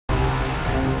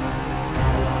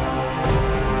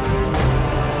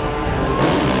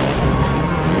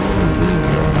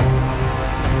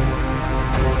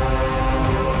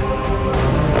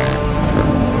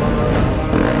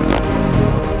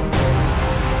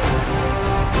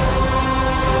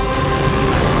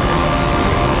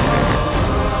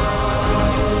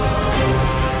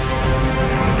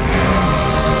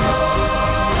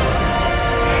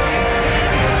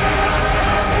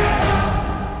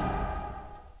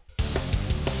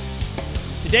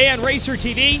Today on Racer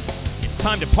TV, it's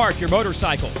time to park your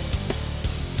motorcycle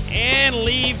and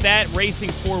leave that racing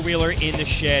four-wheeler in the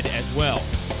shed as well.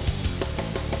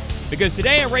 Because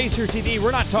today on Racer TV,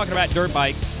 we're not talking about dirt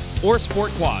bikes or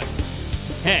sport quads.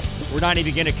 Heck, we're not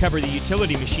even going to cover the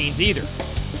utility machines either.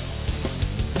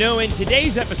 No, in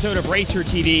today's episode of Racer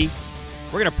TV,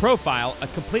 we're going to profile a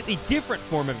completely different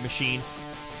form of machine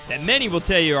that many will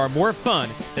tell you are more fun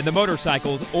than the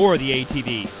motorcycles or the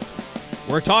ATVs.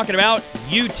 We're talking about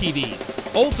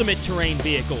UTVs, ultimate terrain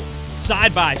vehicles,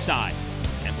 side-by-sides.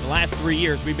 And for the last 3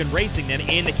 years, we've been racing them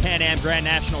in the Can-Am Grand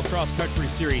National Cross Country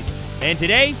Series. And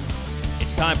today,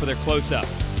 it's time for their close-up.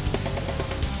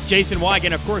 Jason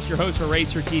Wigan, of course, your host for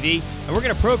Racer TV, and we're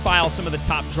going to profile some of the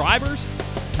top drivers,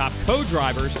 top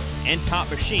co-drivers, and top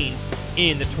machines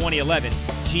in the 2011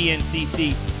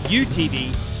 GNCC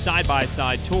UTV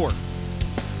Side-by-Side Tour.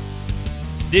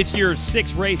 This year's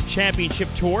 6-race championship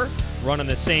tour, run on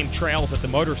the same trails that the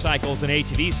motorcycles and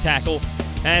ATVs tackle,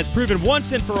 has proven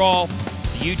once and for all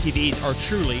the UTVs are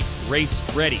truly race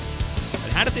ready.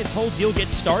 But how did this whole deal get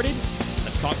started?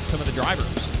 Let's talk to some of the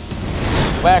drivers.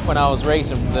 Back when I was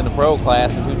racing in the pro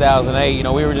class in 2008,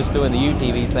 we were just doing the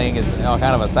UTV thing as kind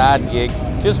of a side gig,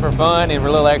 just for fun and for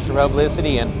a little extra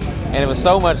publicity, and it was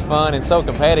so much fun and so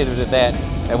competitive at that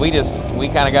we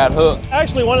kind of got hooked.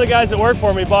 Actually, one of the guys that worked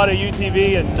for me bought a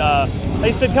UTV, and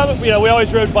they said, "Come, we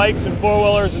always rode bikes and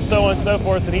four-wheelers and so on and so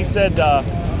forth." And he said,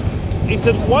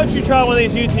 "Why don't you try one of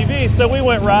these UTVs?" So we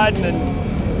went riding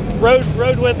and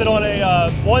rode with it on a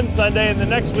one Sunday, and the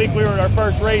next week we were at our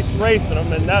first race racing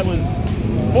them, and that was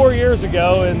 4 years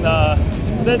ago. And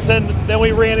since then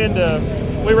we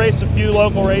raced a few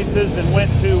local races and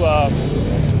went to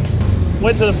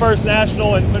the first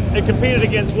national and competed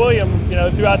against William,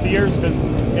 throughout the years because,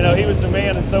 he was the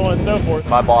man and so on and so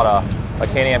forth. I bought a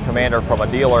Can-Am Commander from a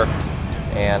dealer,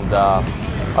 and I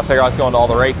figured I was going to all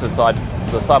the races, so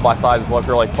the side-by-sides looked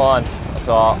really fun.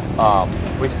 So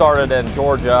we started in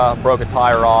Georgia, broke a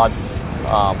tie rod.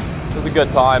 It was a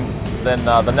good time. Then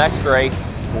the next race,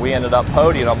 we ended up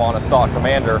podium on a stock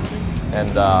Commander,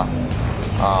 and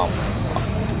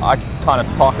I kind of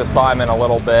talked to Simon a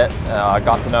little bit. I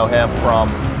got to know him from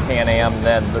Can-Am.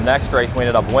 Then the next race we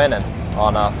ended up winning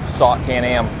on a stock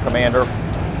Can-Am Commander.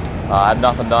 I had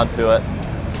nothing done to it.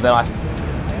 So then I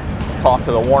talked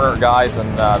to the Warner guys,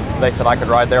 and they said I could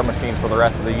ride their machine for the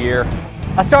rest of the year.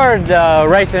 I started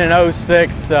racing in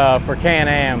 06 for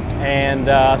Can-Am, and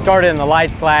I started in the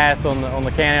lights class on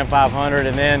the Can-Am 500,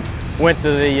 and then went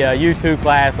to the U2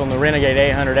 class on the Renegade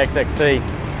 800 XXC.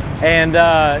 And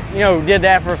did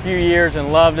that for a few years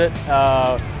and loved it,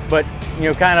 but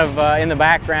kind of in the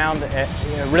background,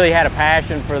 really had a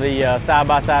passion for the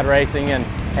side-by-side racing, and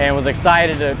was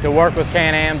excited to work with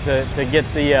Can-Am to get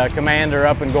the Commander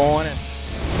up and going.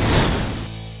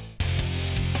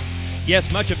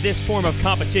 Yes, much of this form of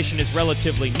competition is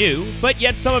relatively new, but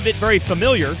yet some of it very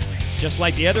familiar. Just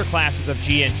like the other classes of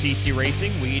GNCC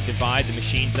racing, we divide the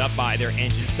machines up by their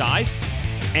engine size.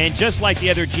 And just like the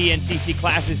other GNCC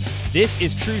classes, this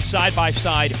is true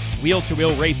side-by-side,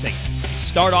 wheel-to-wheel racing.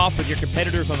 Start off with your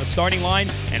competitors on the starting line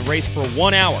and race for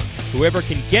 1 hour. Whoever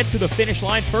can get to the finish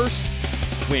line first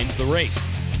wins the race.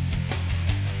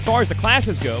 As far as the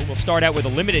classes go, we'll start out with a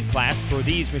limited class for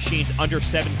these machines under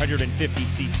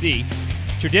 750cc.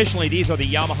 Traditionally, these are the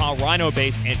Yamaha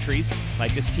Rhino-based entries,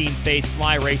 like this Team Faith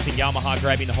Fly Racing Yamaha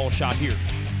grabbing the whole shot here.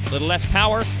 A little less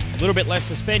power, a little bit less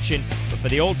suspension, but for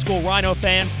the old school Rhino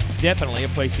fans, definitely a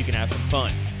place you can have some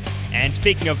fun. And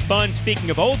speaking of fun, speaking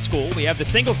of old school, we have the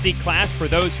single seat class for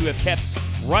those who have kept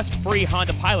rust-free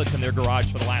Honda Pilots in their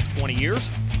garage for the last 20 years.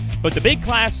 But the big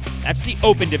class, that's the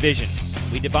open divisions.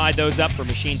 We divide those up for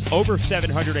machines over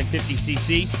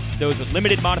 750cc, those with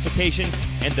limited modifications,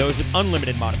 and those with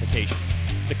unlimited modifications.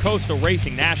 The Coastal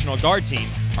Racing National Guard team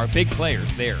are big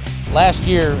players there. Last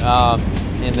year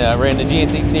in the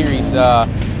GNC series,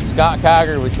 Scott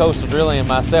Kiger with Coastal Drilling and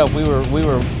myself, we were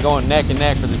going neck and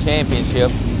neck for the championship,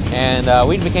 and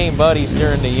we became buddies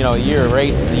during the year of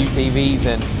racing the UTVs,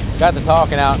 and got to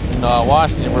talking out in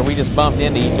Washington where we just bumped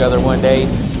into each other one day,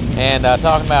 and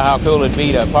talking about how cool it'd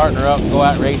be to partner up and go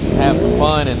out racing and have some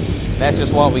fun, and that's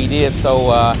just what we did.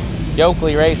 So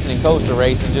Yoakley Racing and Coastal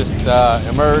Racing just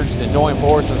emerged and joined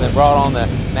forces and brought on the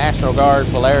National Guard,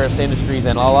 Polaris Industries,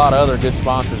 and a lot of other good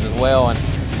sponsors as well.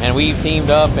 And we've teamed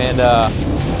up, and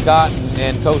Scott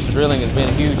and Coastal Drilling has been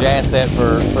a huge asset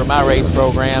for my race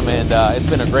program, and it's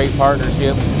been a great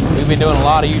partnership. We've been doing a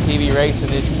lot of UTV racing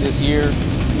this year,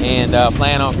 and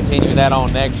plan on continuing that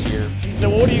on next year. He said,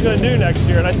 "Well, what are you going to do next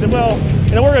year?" And I said, "Well,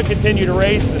 we're going to continue to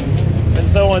race and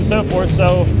so on and so forth."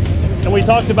 And we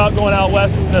talked about going out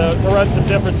west to run some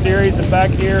different series and back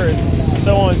here. And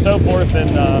so on and so forth.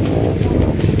 And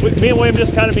me and William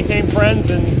just kind of became friends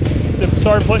and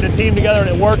started putting a team together, and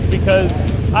it worked because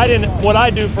what I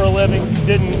do for a living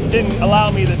didn't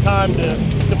allow me the time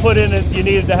to put in it. You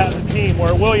needed to have the team,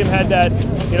 where William had that,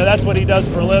 that's what he does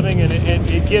for a living, and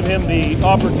it gave him the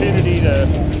opportunity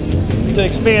to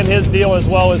expand his deal as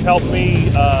well as help me,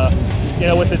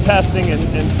 with the testing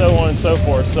and so on and so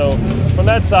forth. So from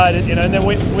that side, and then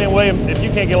we and William, if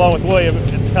you can't get along with William,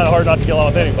 it's kind of hard not to get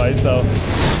along with anybody. So.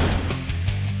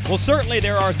 Well, certainly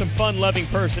there are some fun-loving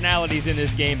personalities in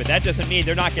this game, but that doesn't mean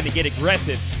they're not going to get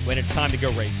aggressive when it's time to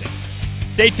go racing.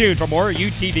 Stay tuned for more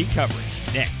UTV coverage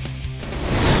next.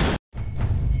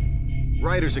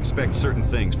 Riders expect certain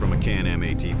things from a Can-Am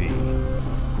ATV.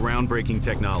 Groundbreaking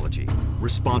technology,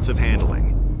 responsive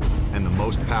handling, and the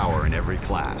most power in every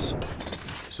class.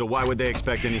 So why would they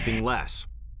expect anything less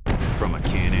from a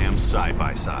Can-Am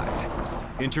side-by-side?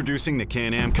 Introducing the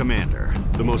Can-Am Commander,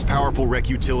 the most powerful rec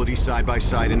utility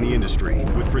side-by-side in the industry,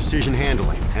 with precision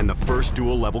handling and the first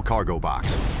dual-level cargo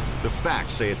box. The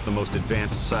facts say it's the most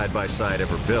advanced side-by-side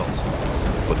ever built,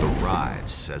 but the ride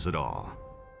says it all.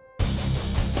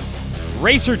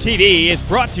 Racer TV is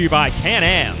brought to you by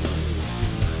Can-Am,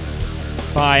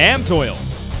 by Amsoil,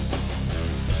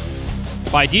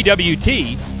 by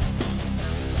DWT,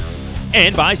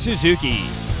 and by Suzuki.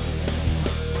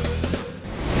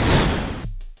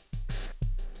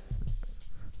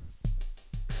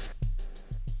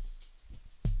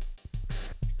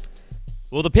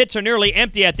 Well, the pits are nearly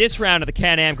empty at this round of the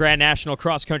Can-Am Grand National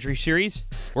Cross Country Series.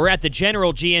 We're at the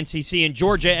General GNCC in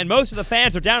Georgia, and most of the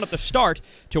fans are down at the start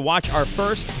to watch our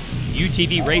first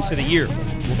UTV race of the year.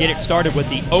 We'll get it started with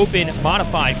the open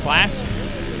modified class.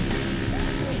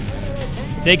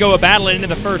 They go a battling into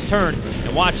the first turn,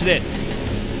 and watch this.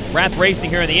 Rath Racing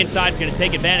here on the inside is going to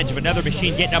take advantage of another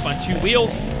machine getting up on two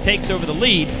wheels, takes over the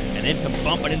lead, and then some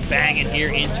bumping and banging here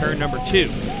in turn number 2.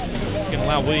 Going to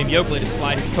allow William Yoakley to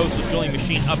slide his coastal drilling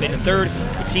machine up into third,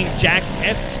 with Team Jack's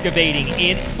Excavating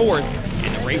in fourth,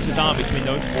 and the race is on between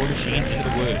those 4 machines into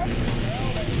the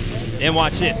woods. Then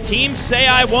watch this. Team Say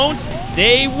I Won't,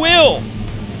 they will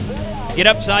get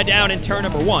upside down in turn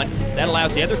number 1. That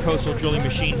allows the other coastal drilling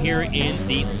machine here in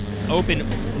the open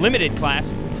limited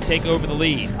class to take over the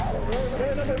lead.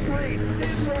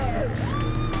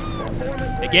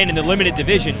 Again, in the limited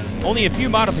division, only a few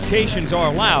modifications are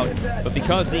allowed, but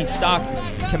because these stock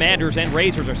Commanders and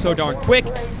Razors are so darn quick,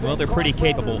 well, they're pretty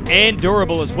capable and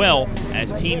durable as well,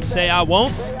 as Team Say I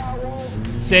Won't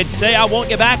said, say I won't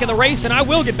get back in the race, and I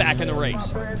will get back in the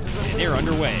race. And they're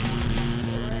underway.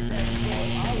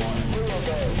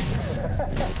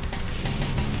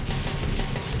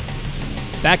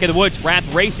 Back in the woods,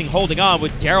 Rath Racing holding on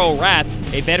with Darryl Rath,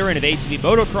 a veteran of ATV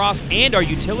motocross and our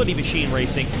utility machine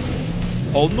racing,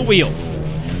 holding the wheel.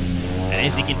 And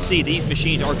as you can see, these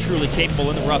machines are truly capable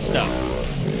in the rough stuff.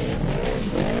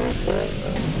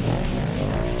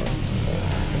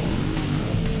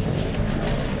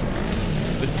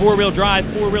 With four-wheel drive,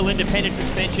 four-wheel independent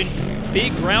suspension,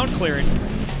 big ground clearance,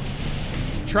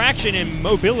 traction and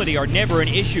mobility are never an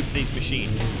issue for these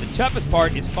machines. The toughest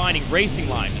part is finding racing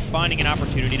lines and finding an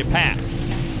opportunity to pass.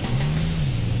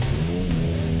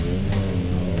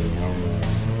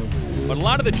 But a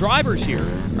lot of the drivers here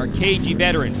are KG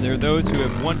veterans. They're those who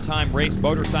have one-time raced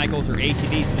motorcycles or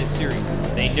ATVs in this series.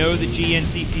 They know the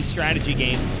GNCC strategy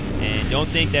game and don't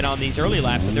think that on these early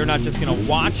laps that they're not just going to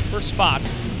watch for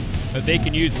spots that they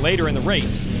can use later in the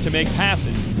race to make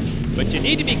passes. But you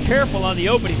need to be careful on the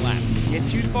opening lap. Get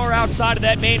too far outside of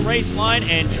that main race line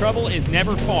and trouble is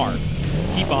never far. Just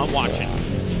keep on watching.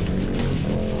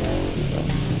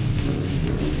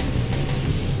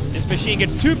 This machine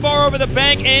gets too far over the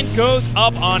bank and goes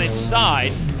up on its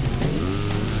side.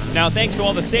 Now, thanks to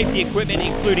all the safety equipment,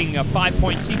 including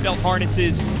 5-point seatbelt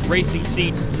harnesses, racing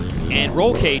seats, and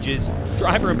roll cages,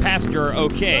 driver and passenger are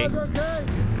okay.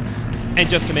 And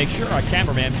just to make sure, our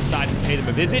cameraman decides to pay them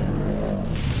a visit.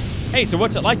 Hey, so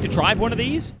what's it like to drive one of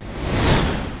these?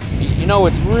 You know,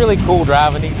 it's really cool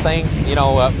driving these things, you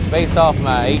know, based off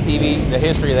my ATV, the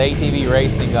history of the ATV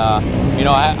racing. You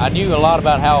know, I knew a lot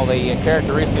about how the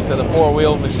characteristics of the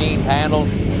four-wheel machines handled,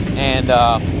 and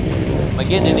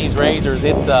getting in these Razors,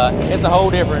 it's a whole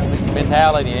different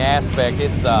mentality and aspect.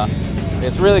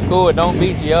 It's really cool. It don't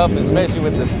beat you up, especially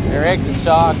with their exit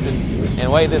shocks and the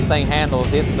way this thing handles.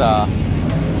 It's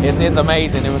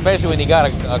amazing, and especially when you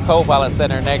got a co-pilot sitting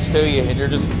there next to you, and you're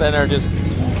just sitting there just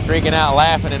freaking out,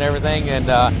 laughing and everything, and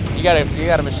you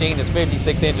got a machine that's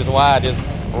 56 inches wide, just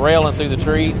railing through the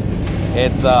trees.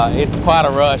 It's quite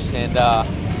a rush, and I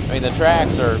mean, the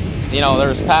tracks are, you know,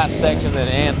 there's tight sections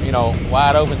and you know,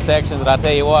 wide open sections. But I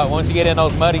tell you what, once you get in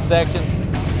those muddy sections,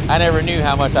 I never knew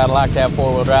how much I'd like to have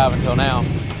four-wheel drive until now.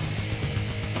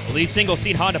 Well, these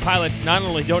single-seat Honda Pilots not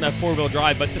only don't have four-wheel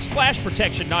drive, but the splash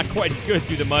protection not quite as good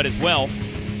through the mud as well.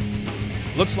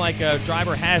 Looks like a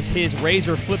driver has his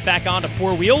Razor flip back onto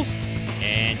four wheels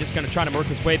and just going to try to work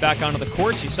his way back onto the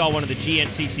course. You saw one of the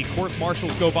GNCC course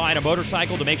marshals go by on a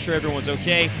motorcycle to make sure everyone's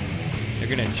okay. They're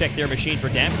going to check their machine for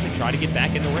damage and try to get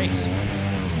back in the race.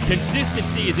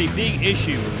 Consistency is a big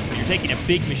issue when you're taking a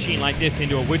big machine like this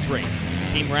into a woods race.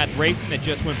 Team Rath Racing that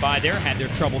just went by there had their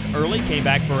troubles early, came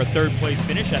back for a third-place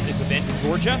finish at this event in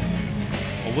Georgia.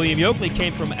 Well, William Yoakley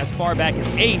came from as far back as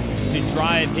 8th to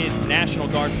drive his National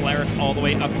Guard Polaris all the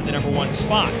way up to the #1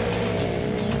 spot.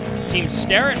 Team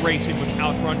Starrett Racing was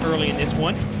out front early in this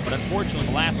one, but unfortunately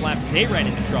the last lap they ran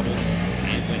into troubles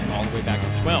and went all the way back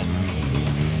to 12th.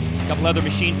 A couple other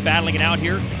machines battling it out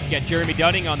here. You got Jeremy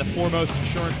Dunning on the Foremost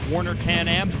Insurance Warner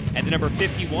Can-Am at the number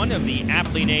 51 of the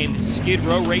aptly named Skid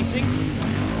Row Racing.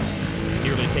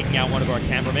 Nearly taking out one of our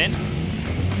cameramen.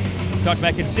 Talk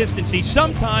about consistency.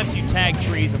 Sometimes you tag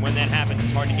trees, and when that happens,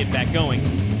 it's hard to get back going.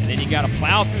 And then you got to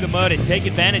plow through the mud and take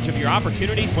advantage of your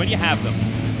opportunities when you have them.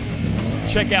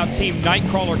 Check out Team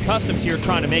Nightcrawler Customs here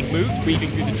trying to make moves, weaving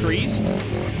through the trees.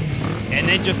 And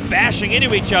then just bashing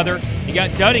into each other. You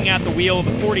got Dunning at the wheel of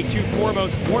the 42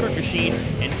 Foremost Warner machine,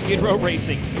 and Skid Row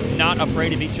Racing not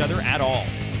afraid of each other at all.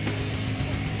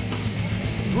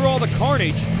 Through all the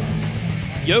carnage,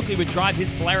 Yoakley would drive his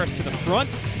Polaris to the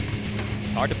front.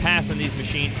 It's hard to pass on these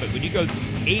machines, but when you go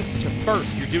 8th to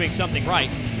 1st, you're doing something right.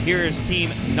 Here is Team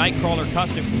Nightcrawler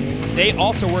Customs. They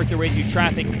also worked their way through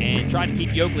traffic and tried to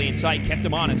keep Yoakley in sight, kept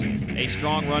him honest. A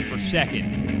strong run for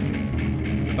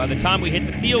 2nd. But by the time we hit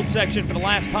the field section for the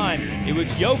last time, it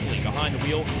was Yoakley behind the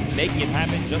wheel, making it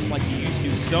happen just like he used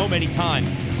to so many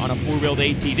times on a four-wheeled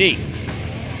ATV.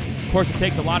 Of course, it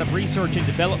takes a lot of research and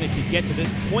development to get to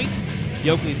this point.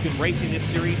 Yoakley's been racing this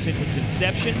series since its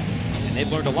inception, and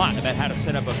they've learned a lot about how to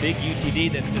set up a big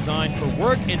UTV that's designed for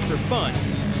work and for fun,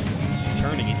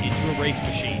 turning it into a race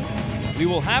machine. We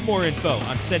will have more info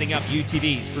on setting up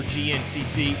UTVs for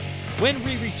GNCC when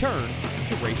we return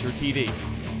to Racer TV.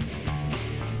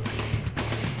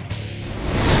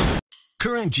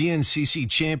 Current GNCC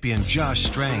champion Josh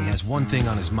Strang has one thing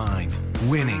on his mind: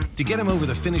 winning. To get him over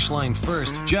the finish line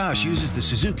first, Josh uses the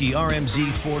Suzuki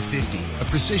RMZ 450, a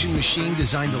precision machine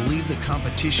designed to leave the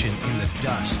competition in the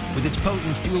dust. With its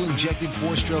potent fuel-injected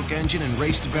 4-stroke engine and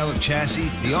race-developed chassis,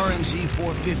 the RMZ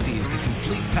 450 is the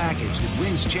complete package that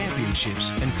wins championships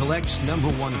and collects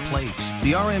 #1 plates.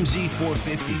 The RMZ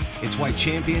 450, it's why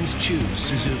champions choose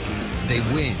Suzuki. They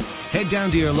win. Head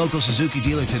down to your local Suzuki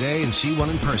dealer today and see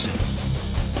one in person.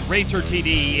 Racer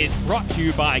TV is brought to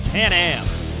you by Can-Am,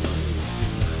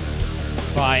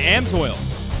 by Amsoil,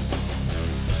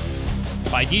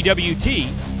 by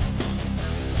DWT,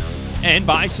 and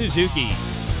by Suzuki.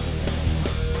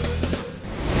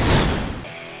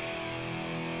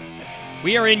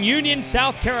 We are in Union,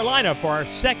 South Carolina for our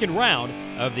second round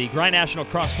of the Grind National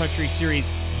Cross Country Series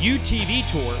UTV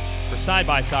Tour for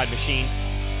side-by-side machines.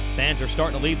 Fans are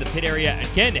starting to leave the pit area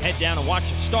again to head down and watch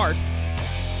the start.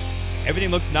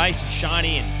 Everything looks nice and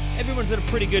shiny, and everyone's in a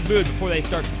pretty good mood before they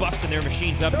start busting their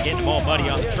machines up and getting them all muddy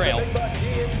on the trail.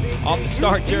 Off the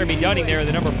start, Jeremy Dunning there,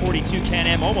 the number 42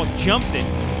 Can-Am, almost jumps it,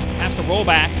 has to roll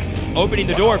back, opening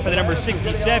the door for the number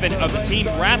 67 of the Team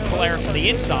Rath Polaris on the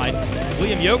inside.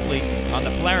 William Yoakley on the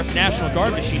Polaris National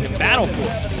Guard machine to battle for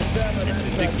it. It's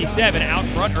the 67 out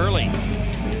front early.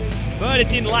 But it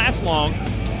didn't last long.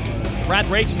 Rath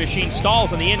Racing machine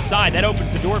stalls on the inside. That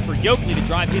opens the door for Yoakley to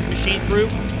drive his machine through.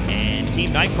 And Team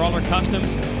Nightcrawler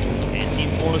Customs and Team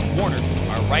Foremost Warner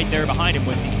are right there behind him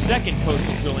with the second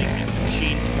Coastal Drilling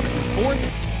machine coming through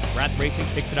 4th. Rath Racing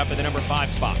picks it up at the number 5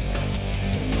 spot.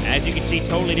 As you can see,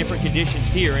 totally different conditions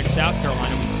here in South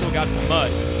Carolina. We've still got some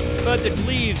mud, but the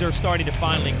leaves are starting to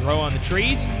finally grow on the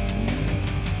trees.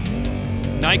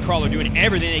 Nightcrawler doing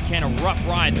everything they can to rough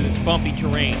ride through this bumpy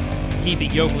terrain, keeping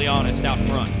Yoakley honest out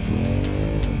front.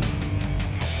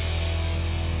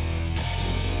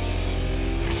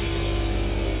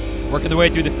 Working their way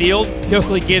through the field,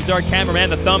 Yoakley gives our cameraman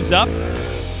the thumbs up.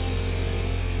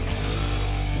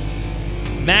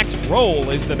 Max Roll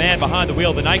is the man behind the wheel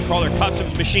of the Nightcrawler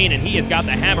Customs machine, and he has got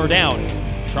the hammer down,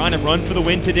 trying to run for the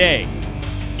win today.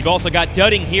 You've also got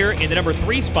Dunning here in the number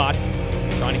 3 spot,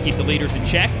 trying to keep the leaders in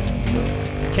check.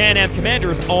 Can-Am Commander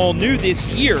is all new this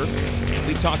year, and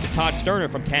we talked to Todd Sterner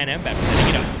from Can-Am about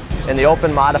setting it up. In the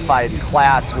open modified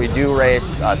class, we do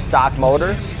race a stock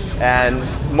motor, and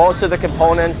most of the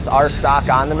components are stock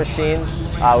on the machine.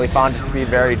 We found it to be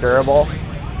very durable.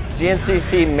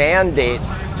 GNCC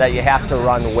mandates that you have to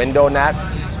run window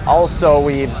nets Also,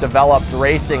 we've developed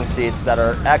racing seats that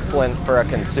are excellent for a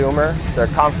consumer. They're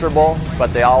comfortable,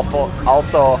 but they also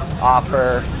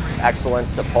offer excellent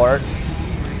support.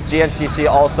 GNCC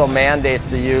also mandates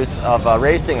the use of a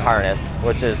racing harness,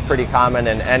 which is pretty common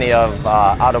in any of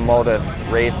automotive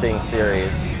racing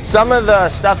series. Some of the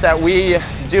stuff that we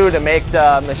do to make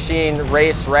the machine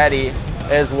race ready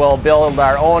is we'll build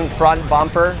our own front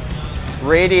bumper.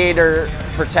 Radiator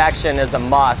protection is a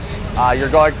must. You're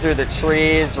going through the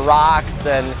trees, rocks,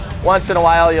 and once in a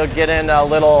while you'll get in a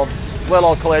little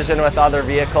collision with other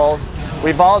vehicles.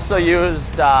 We've also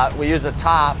used, we use a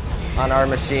top on our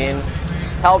machine.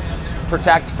 Helps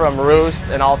protect from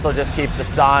roost and also just keep the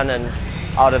sun and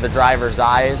out of the driver's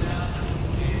eyes.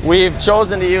 We've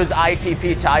chosen to use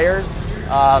ITP tires.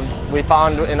 We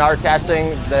found in our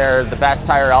testing they're the best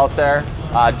tire out there,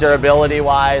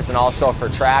 durability-wise and also for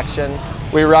traction.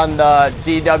 We run the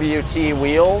DWT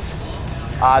wheels.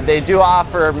 They do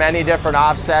offer many different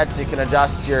offsets. You can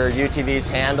adjust your UTV's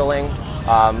handling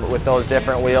with those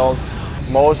different wheels.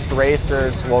 Most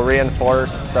racers will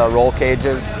reinforce the roll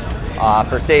cages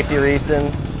for safety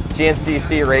reasons.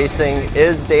 GNCC racing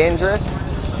is dangerous,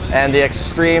 and the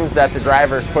extremes that the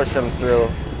drivers push them through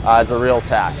is a real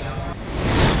test.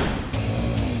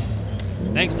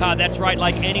 Thanks, Todd. That's right.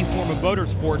 Like any form of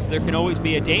motorsports, there can always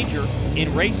be a danger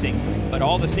in racing, but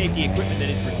all the safety equipment that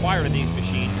is required in these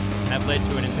machines have led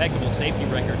to an impeccable safety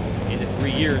record in the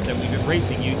 3 years that we've been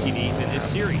racing UTVs in this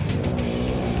series.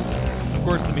 Of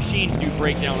course, the machines do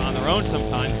break down on their own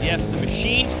sometimes. Yes, the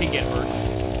machines can get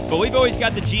hurt, but we've always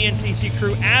got the GNCC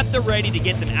crew at the ready to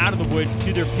get them out of the woods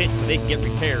to their pits so they can get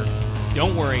repaired.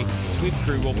 Don't worry, the sweep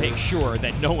crew will make sure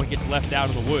that no one gets left out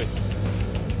of the woods.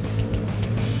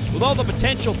 With all the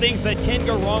potential things that can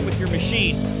go wrong with your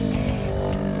machine,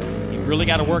 you've really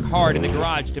got to work hard in the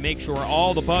garage to make sure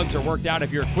all the bugs are worked out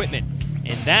of your equipment.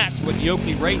 And that's what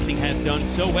UTV Racing has done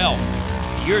so well.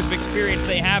 The years of experience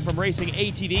they have from racing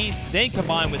ATVs, then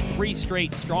combined with 3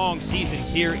 straight strong seasons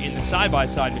here in the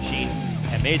side-by-side machines,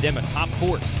 have made them a top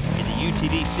force in the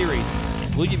UTV series.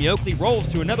 And William Yoakley rolls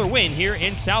to another win here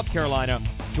in South Carolina,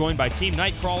 joined by Team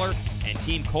Nightcrawler and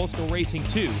Team Coastal Racing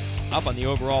 2 up on the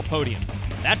overall podium.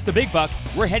 That's the big buck.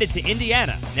 We're headed to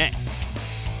Indiana next.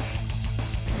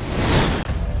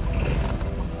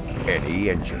 Any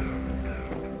engine,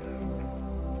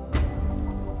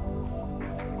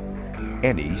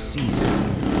 any season,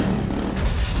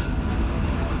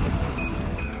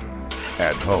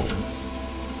 at home,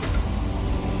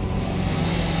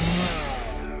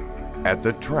 at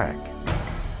the track,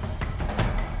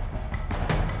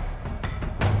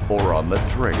 or on the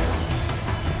trail.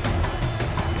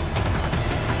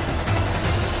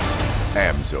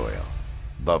 AMSOIL,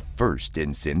 the first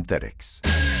in synthetics.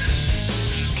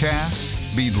 Cast,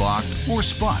 beadlocked, or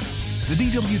spun, the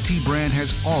DWT brand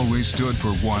has always stood for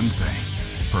one thing: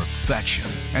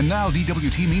 perfection. And now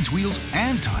DWT means wheels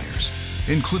and tires,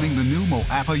 including the new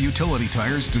Moapa utility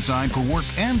tires designed for work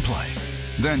and play.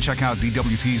 Then check out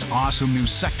DWT's awesome new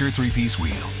Sector 3-piece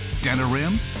wheel. Dent a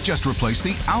rim? Just replace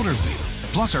the outer wheel.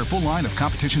 Plus our full line of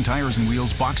competition tires and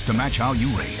wheels boxed to match how you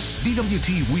race.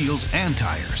 DWT wheels and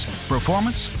tires.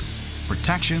 Performance,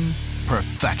 protection,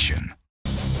 perfection.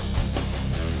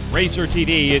 Racer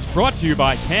TV is brought to you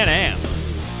by Can-Am,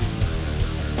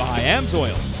 by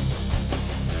AMSOIL,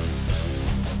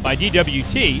 by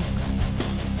DWT,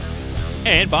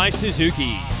 and by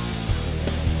Suzuki.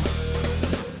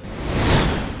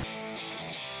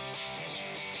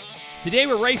 Today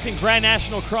we're racing Grand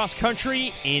National Cross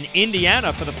Country in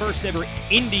Indiana for the first ever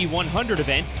Indy 100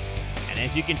 event. And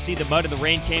as you can see, the mud and the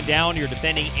rain came down. Your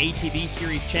defending ATV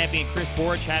Series champion Chris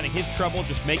Borich having his trouble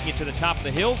just making it to the top of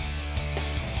the hill.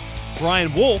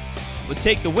 Brian Wolf would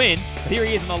take the win, but here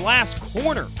he is in the last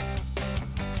corner.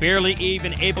 Barely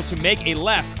even able to make a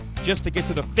left just to get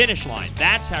to the finish line.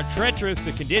 That's how treacherous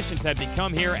the conditions have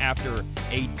become here after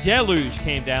a deluge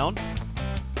came down.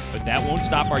 But that won't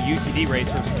stop our UTV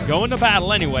racers from going to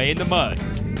battle anyway in the mud.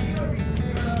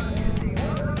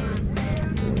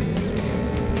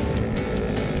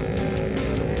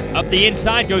 Up the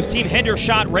inside goes Team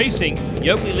Hendershot Racing.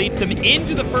 Yoakley leads them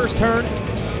into the first turn.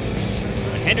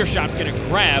 And Hendershot's going to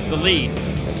grab the lead,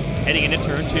 heading into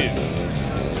turn 2.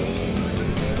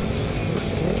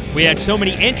 We had so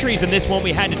many entries in this one,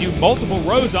 we had to do multiple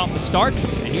rows off the start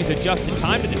and use adjusted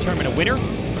time to determine a winner.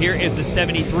 Here is the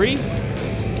 73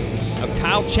 of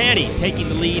Kyle Chaney taking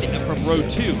the lead from row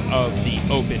 2 of the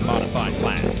open modified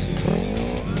class.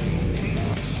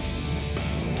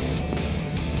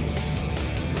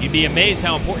 You'd be amazed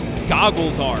how important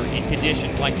goggles are in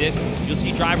conditions like this. You'll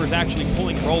see drivers actually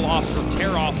pulling roll-offs or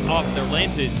tear-offs off their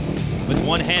lenses with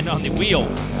one hand on the wheel.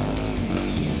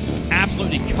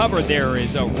 absolutely covered there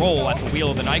is a roll at the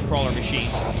wheel of the Nightcrawler machine.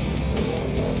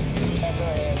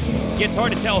 It's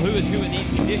hard to tell who is who in these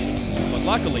conditions, but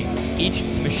luckily, each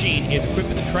machine is equipped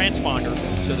with a transponder,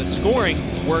 so the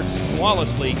scoring works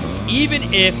flawlessly,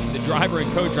 even if the driver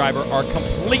and co-driver are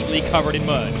completely covered in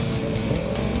mud.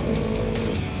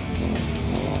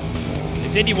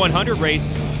 This Indy 100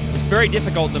 race was very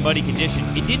difficult in the muddy conditions.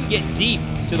 It didn't get deep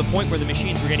to the point where the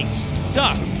machines were getting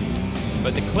stuck,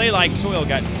 but the clay-like soil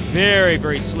got very,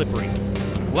 very slippery.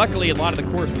 Luckily, a lot of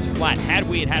the course was flat. Had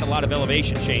we had a lot of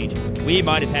elevation change, we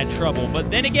might have had trouble. But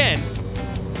then again,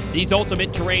 these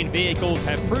ultimate terrain vehicles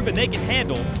have proven they can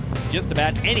handle just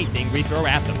about anything we throw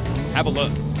at them. Have a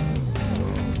look.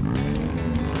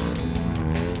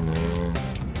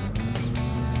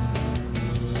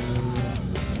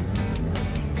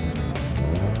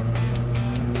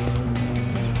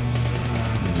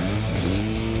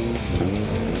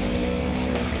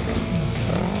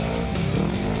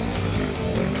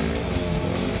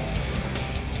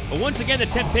 But once again, the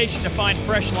temptation to find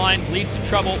fresh lines leads to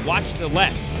trouble. Watch the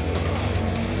left.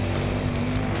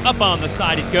 Up on the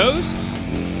side it goes.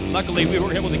 Luckily, we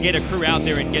were able to get a crew out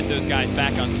there and get those guys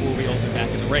back on four wheels and back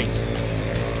in the race.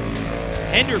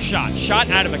 Hendershot shot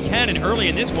out of a cannon early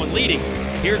in this one, leading.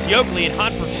 Here's Yoakley in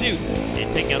hot pursuit and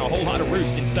taking out a whole lot of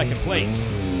roost in second place.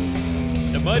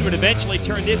 The mud would eventually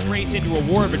turn this race into a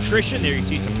war of attrition. There you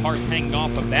see some parts hanging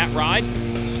off of that ride.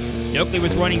 Yoakley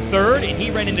was running third, and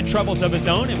he ran into troubles of his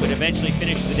own and would eventually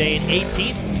finish the day in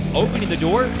 18th, opening the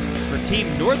door for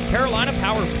Team North Carolina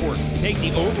Power Sports to take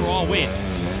the overall win.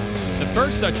 The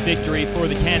first such victory for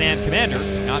the Can-Am Commander,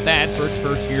 not bad for its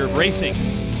first year of racing.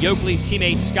 Yoakley's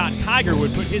teammate Scott Kiger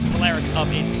would put his Polaris up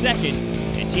in second,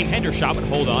 and Team Hendershot would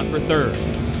hold on for third.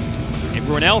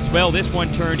 Everyone else, well, this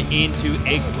one turned into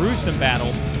a gruesome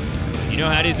battle. You know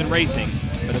how it is in racing.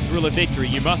 For the thrill of victory,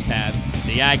 you must have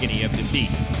the agony of defeat.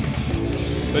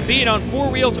 But be it on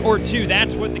four wheels or two,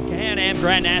 that's what the Can-Am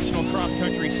Grand National Cross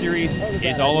Country Series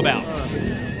is all about.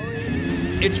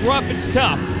 It's rough, it's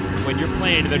tough. When you're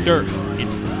playing in the dirt,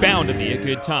 it's bound to be a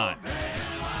good time.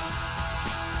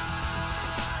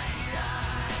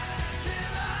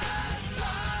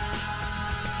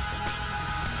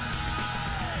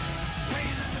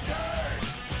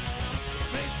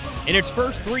 In its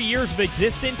first 3 years of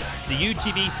existence, the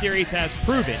UTV Series has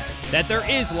proven that there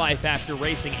is life after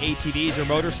racing ATVs or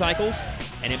motorcycles,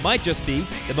 and it might just be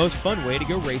the most fun way to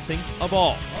go racing of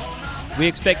all. We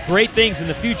expect great things in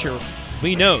the future.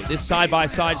 We know this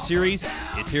side-by-side series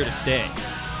is here to stay.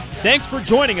 Thanks for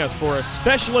joining us for a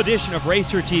special edition of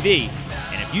Racer TV,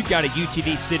 and if you've got a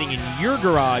UTV sitting in your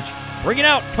garage, bring it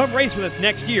out, come race with us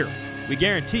next year. We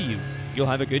guarantee you'll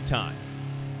have a good time.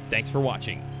 Thanks for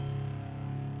watching.